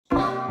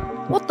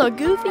What the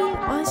goofy?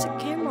 Why is the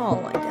camera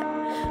all like that?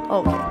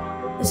 Okay.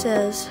 It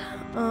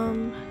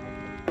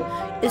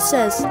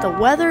says the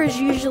weather is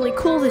usually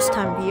cool this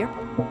time of year,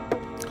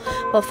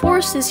 but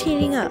forest is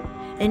heating up.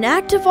 An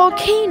active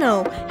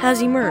volcano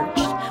has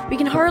emerged. We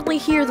can hardly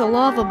hear the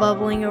lava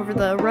bubbling over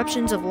the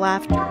eruptions of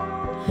laughter.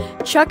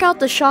 Check out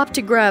the shop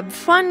to grab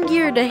fun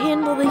gear to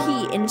handle the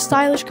heat and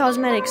stylish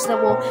cosmetics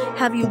that will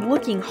have you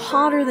looking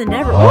hotter than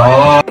ever.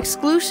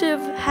 Exclusive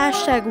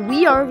hashtag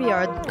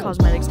WeAreVR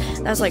cosmetics.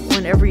 That's like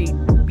when every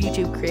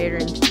YouTube creator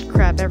and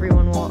crap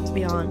everyone will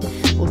be on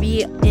will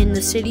be in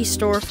the city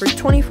store for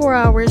 24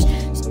 hours.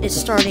 It's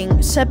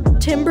starting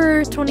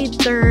September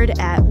 23rd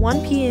at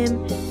 1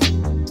 p.m.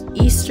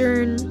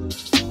 Eastern,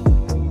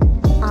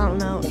 I don't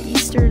know,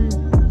 Eastern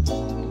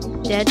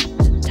Dead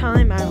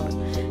Time, I don't know.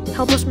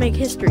 Help us make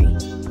history.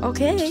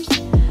 Okay.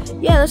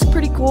 Yeah, that's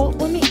pretty cool.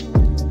 Let me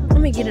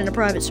get in a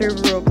private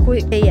server real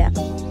quick. Hey, yeah.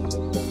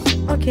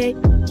 Okay.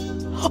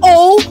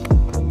 Oh!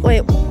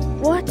 Wait,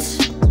 what?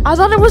 I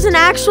thought it was an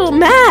actual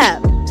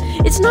map!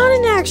 It's not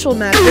an actual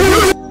map.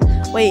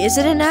 Wait, is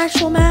it an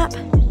actual map?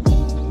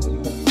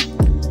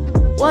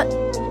 What?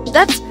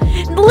 That's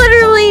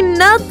literally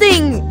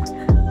nothing!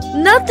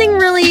 Nothing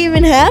really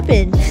even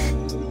happened.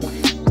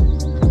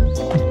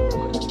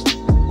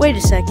 Wait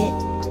a second.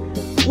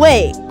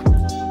 Wait.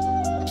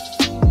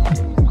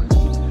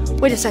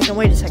 Wait a second.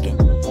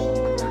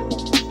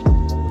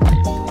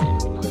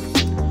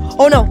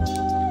 Oh no.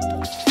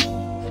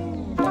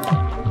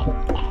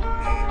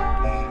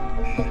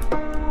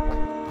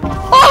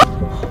 Oh!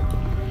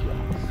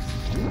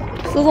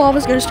 The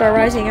lava's gonna start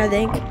rising, I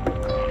think.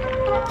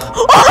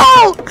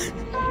 Oh!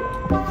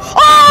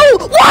 Oh!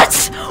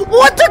 What?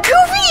 What the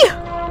goofy?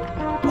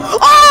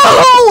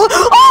 Oh!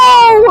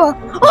 Oh!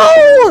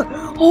 Oh!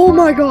 Oh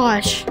my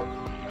gosh.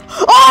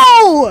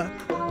 Oh!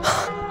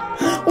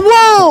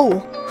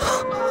 Whoa!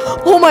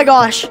 Oh my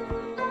gosh.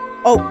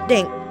 Oh,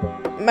 dang.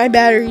 My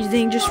battery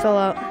thing just fell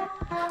out.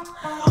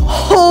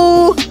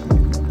 Oh!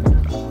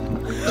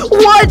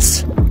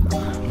 What?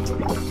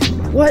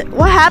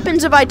 What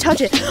happens if I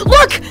touch it?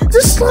 Look!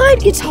 The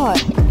slide gets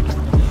hot.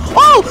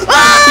 Oh!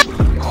 Ah!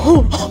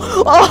 Oh!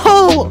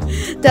 Oh!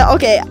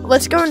 Okay,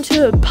 let's go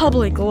into a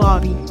public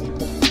lobby.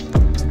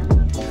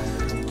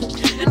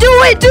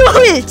 Do it! Do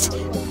it!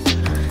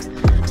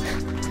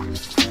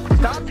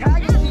 Stop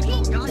tagging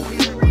people! God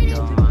damn it!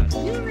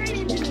 You ran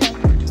into me!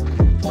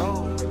 Bro,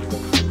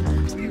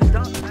 you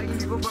stop tagging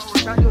people, bro.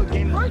 We're trying to do a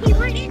game mode. He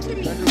ran into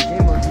me! He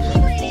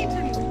ran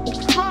into me!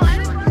 Bro, I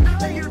don't know.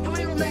 You're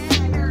playing with that.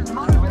 You're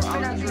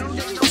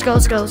motherfucking.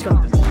 Let's go.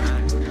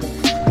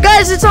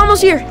 Guys, it's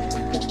almost here.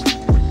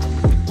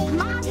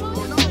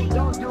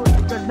 Don't do it,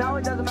 because now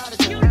it doesn't matter.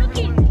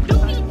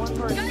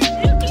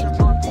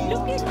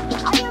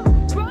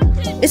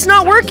 It's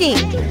not working.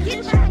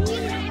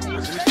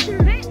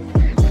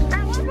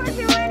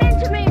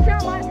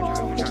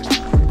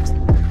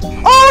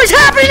 Oh, it's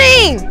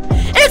happening!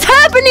 It's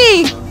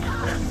happening!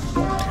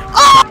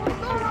 Oh!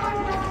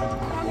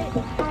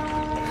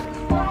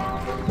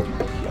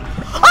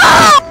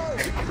 Oh!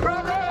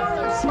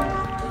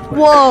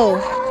 Whoa,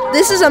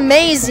 this is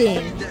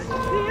amazing.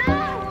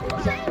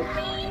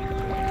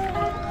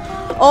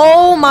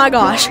 Oh my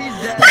gosh. Guys,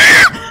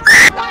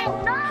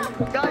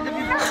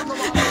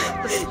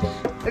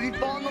 if you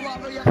fall in the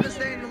lava, you have to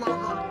stay in the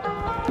lava.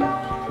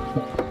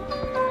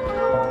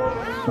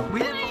 We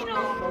didn't fall in the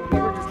lava, we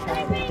were just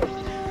tagging.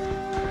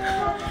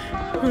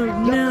 Oh You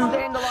have to no.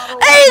 stay in the lava.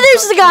 Hey,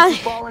 there's the guy.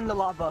 Fall in the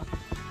lava.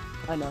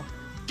 I know.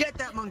 Get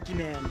that monkey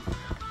man.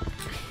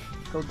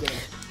 Go get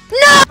it.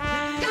 No!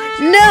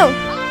 No!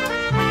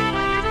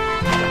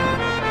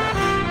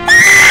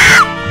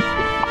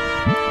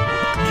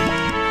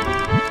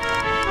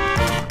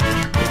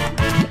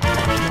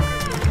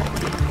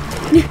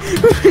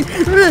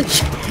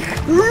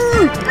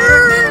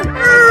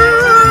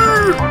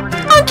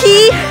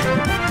 Monkey!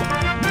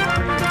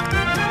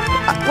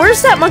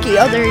 Where's that monkey?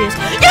 Oh, there he is.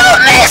 You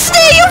missed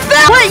it! You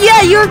fell! What?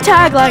 Yeah, you're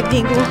tagged like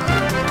Dinkle.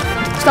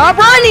 Stop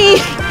running!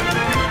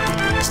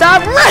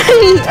 Stop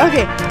running!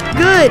 Okay,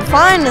 good,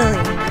 finally.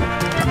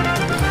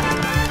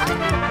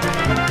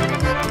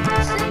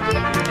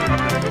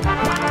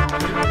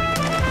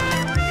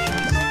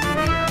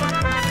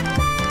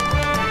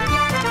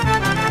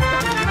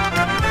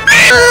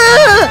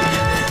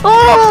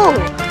 Oh!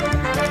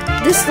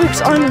 This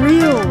looks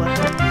unreal.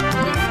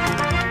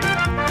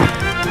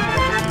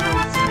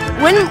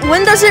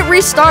 When does it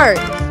restart?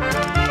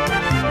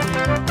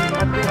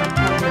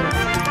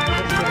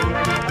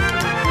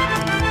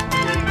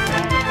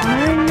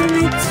 9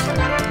 minutes.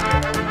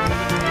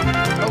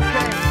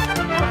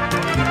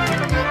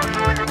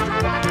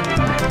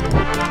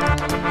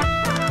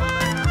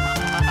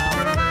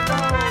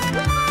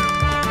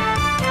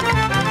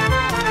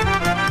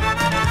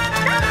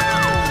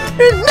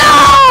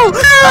 No!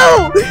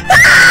 No!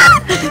 Ah!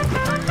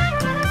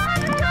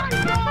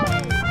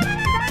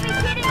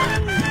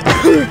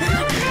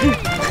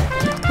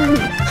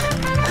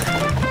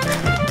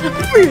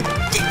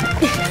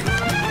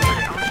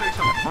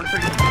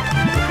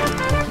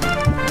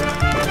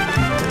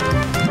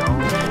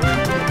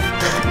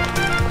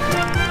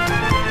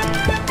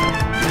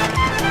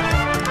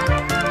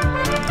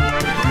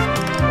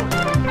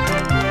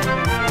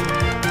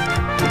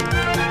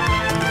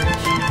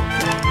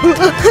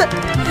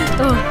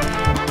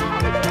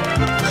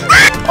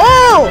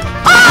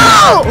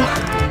 Oh!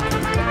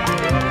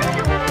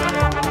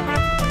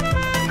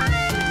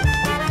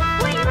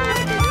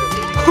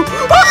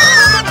 Oh!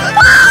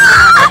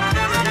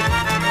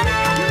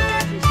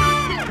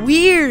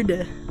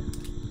 Weird.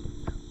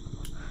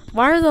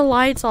 Why are the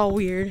lights all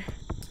weird?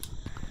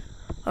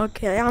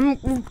 Okay,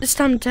 it's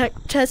time to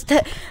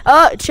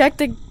check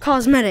the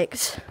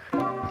cosmetics.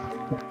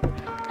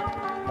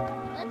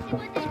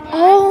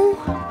 Oh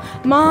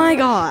my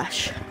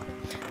gosh.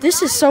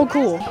 This is so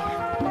cool.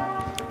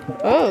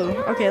 Oh,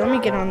 okay, let me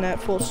get on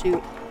that full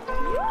suit.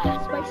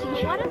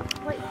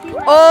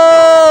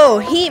 Oh,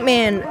 Heat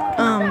Man.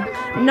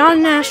 Not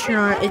an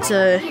astronaut, it's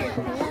a,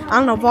 I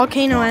don't know,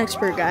 volcano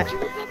expert guy.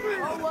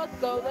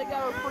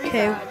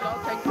 Okay.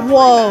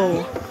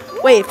 Whoa.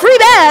 Wait, free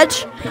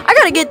badge? I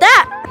gotta get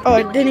that. Oh,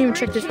 I didn't even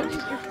check this one.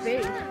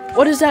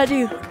 What does that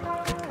do?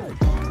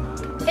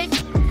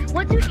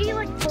 Once you eat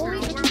like fully,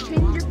 it just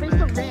changes your face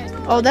to red.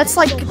 Oh, that's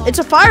like, it's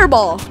a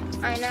fireball.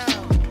 I know.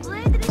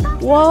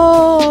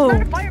 Whoa. It's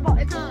not a fireball.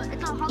 It's a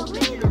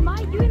jalapeno. Am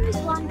I doing this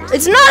one now?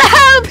 It's not a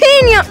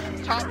jalapeno.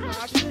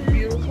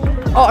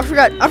 Oh, I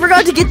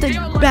forgot to get the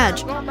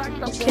badge.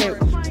 Okay,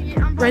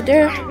 right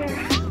there.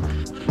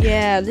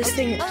 Yeah, this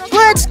thing.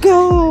 Let's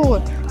go.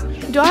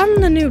 Do I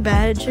have the new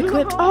badge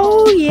equipped?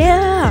 Oh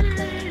yeah.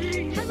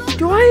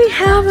 Do I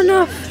have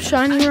enough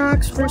shiny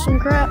rocks for some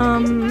crap? I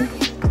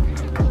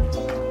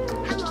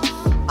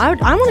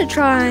want to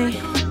try.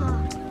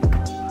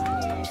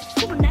 I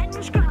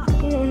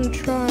want to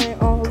try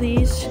all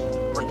these.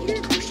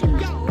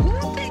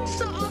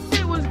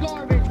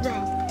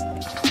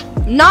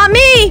 Not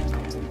me.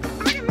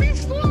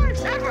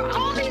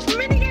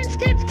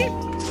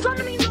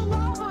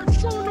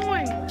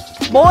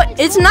 Boy,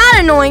 it's not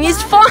annoying.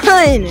 It's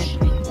fun.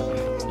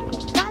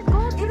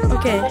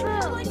 Okay.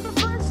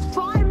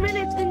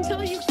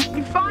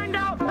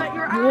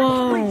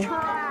 Whoa.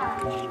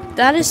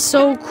 That is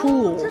so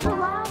cool.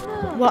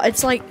 Well,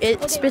 it's like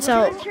it spits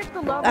out,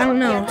 I don't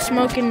know,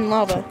 smoke and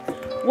lava.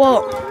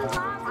 Whoa.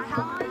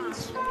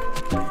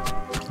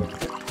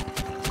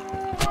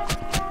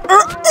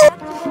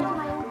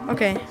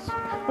 Okay.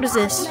 What is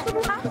this?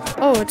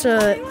 Oh, it's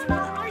a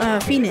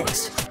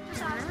phoenix.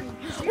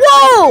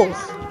 Whoa!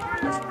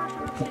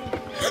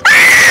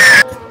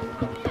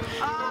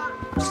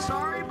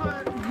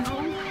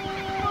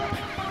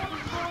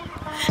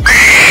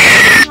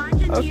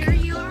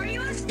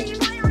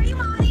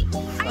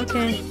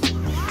 Okay.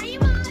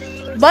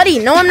 Buddy,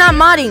 no, I'm not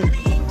modding.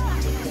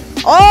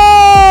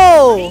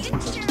 Oh!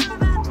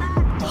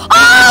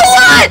 Oh,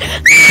 what?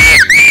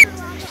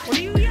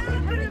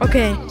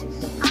 Okay.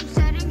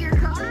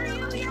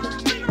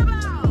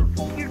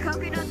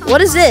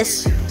 What is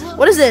this?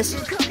 What is this?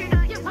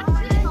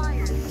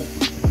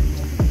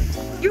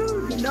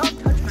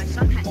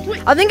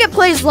 I think it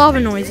plays lava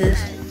noises.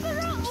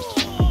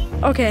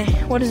 Okay,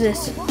 what is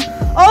this?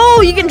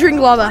 Oh, you can drink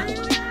lava.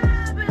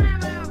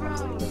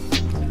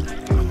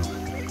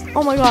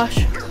 Oh my gosh.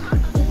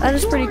 That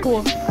is pretty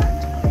cool.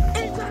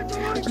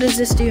 What does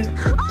this do?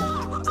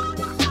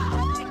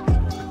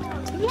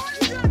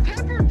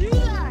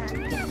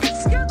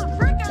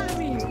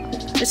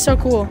 It's so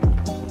cool.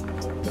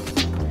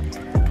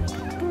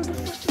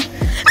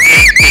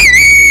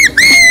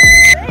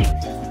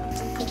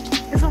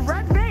 It's a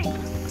red vein.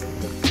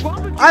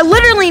 I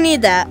literally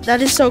need that.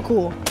 That is so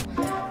cool.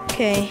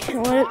 Okay.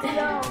 What?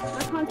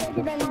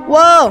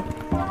 Whoa.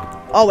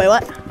 Oh wait,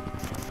 what?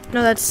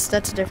 No, that's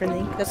a different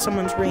thing. That's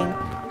someone's ring.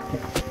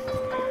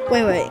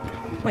 Wait.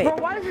 Why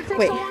does it take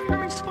Wait. so long to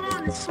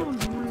respawn? It's so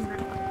annoying.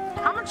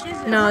 How much is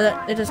it? No,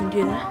 it doesn't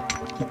do that.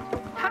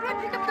 How do I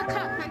pick up the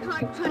cup?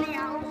 Like 20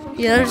 hours?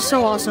 Yeah, they're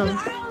so awesome.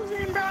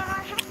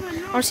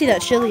 I want to see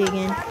that chili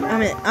again.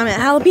 I'm at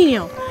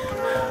jalapeno.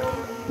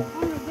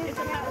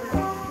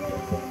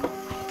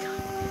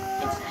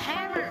 It's a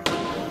hammer.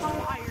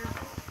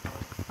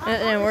 It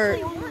didn't work.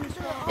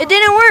 It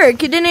didn't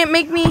work. It didn't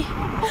make me.